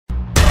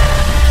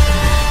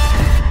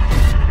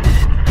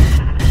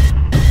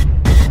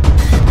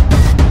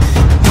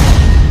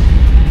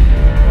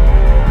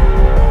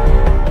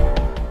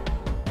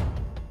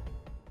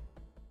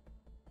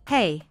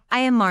Hey, I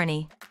am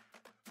Marnie.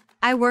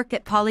 I work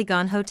at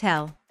Polygon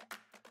Hotel.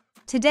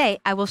 Today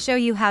I will show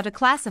you how to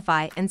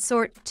classify and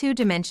sort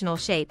two-dimensional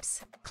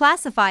shapes.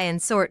 Classify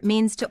and sort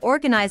means to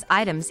organize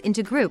items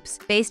into groups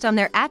based on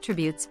their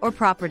attributes or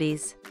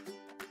properties.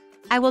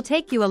 I will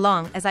take you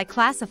along as I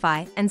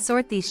classify and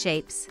sort these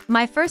shapes.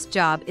 My first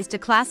job is to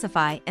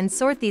classify and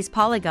sort these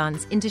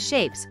polygons into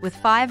shapes with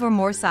 5 or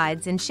more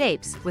sides and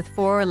shapes with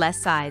 4 or less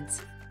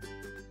sides.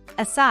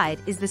 A side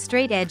is the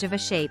straight edge of a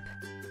shape.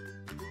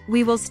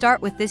 We will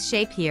start with this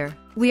shape here.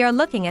 We are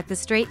looking at the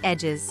straight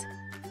edges.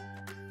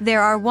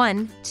 There are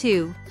 1,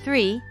 2,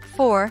 3,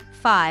 4,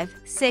 5,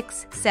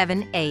 6,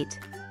 7, 8.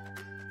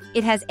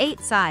 It has 8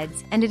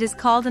 sides and it is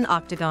called an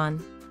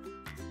octagon.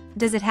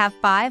 Does it have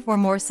 5 or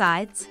more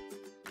sides?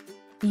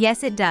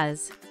 Yes, it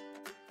does.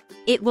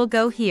 It will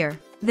go here.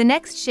 The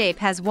next shape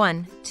has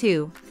 1,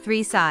 2,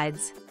 3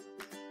 sides.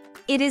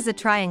 It is a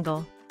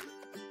triangle.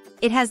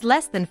 It has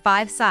less than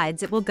 5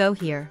 sides. It will go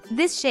here.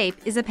 This shape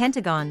is a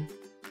pentagon.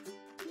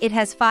 It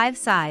has 5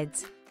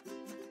 sides.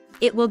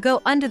 It will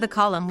go under the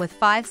column with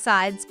 5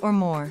 sides or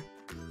more.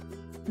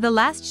 The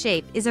last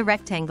shape is a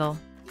rectangle.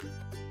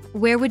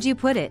 Where would you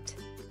put it?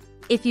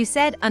 If you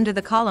said under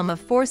the column of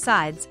 4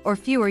 sides or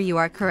fewer, you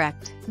are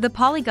correct. The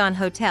Polygon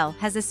Hotel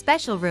has a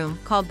special room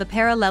called the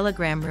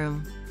parallelogram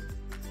room.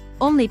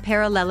 Only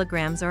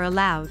parallelograms are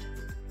allowed.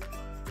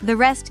 The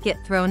rest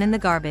get thrown in the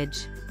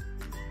garbage.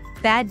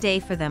 Bad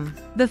day for them.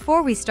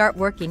 Before we start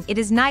working, it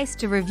is nice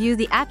to review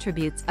the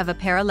attributes of a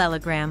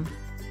parallelogram.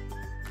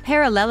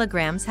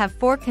 Parallelograms have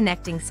 4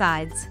 connecting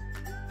sides.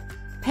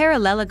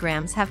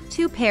 Parallelograms have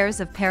 2 pairs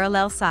of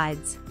parallel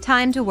sides.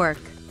 Time to work.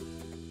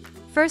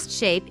 First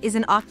shape is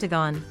an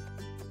octagon.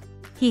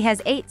 He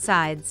has 8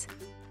 sides.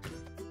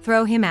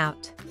 Throw him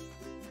out.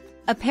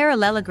 A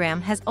parallelogram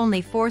has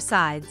only 4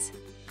 sides.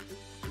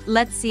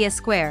 Let's see a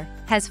square,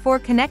 has 4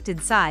 connected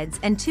sides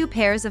and 2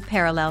 pairs of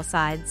parallel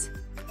sides.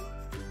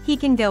 He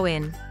can go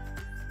in.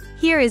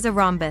 Here is a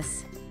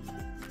rhombus.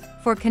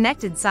 4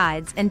 connected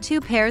sides and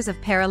 2 pairs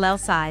of parallel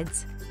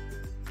sides.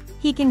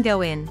 He can go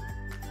in.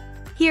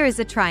 Here is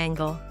a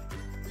triangle.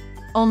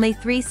 Only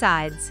 3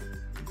 sides.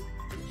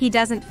 He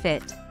doesn't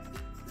fit.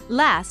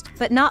 Last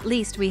but not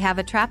least, we have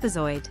a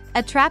trapezoid.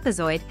 A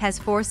trapezoid has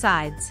 4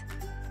 sides.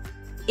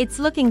 It's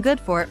looking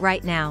good for it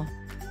right now.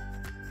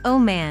 Oh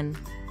man.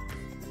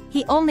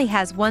 He only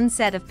has 1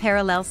 set of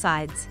parallel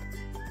sides.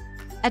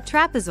 A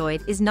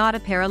trapezoid is not a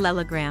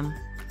parallelogram.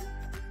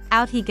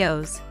 Out he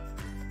goes.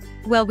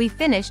 Well, we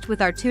finished with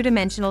our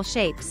 2-dimensional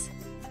shapes.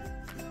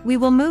 We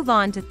will move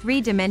on to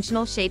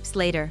 3-dimensional shapes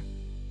later.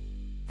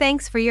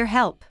 Thanks for your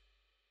help.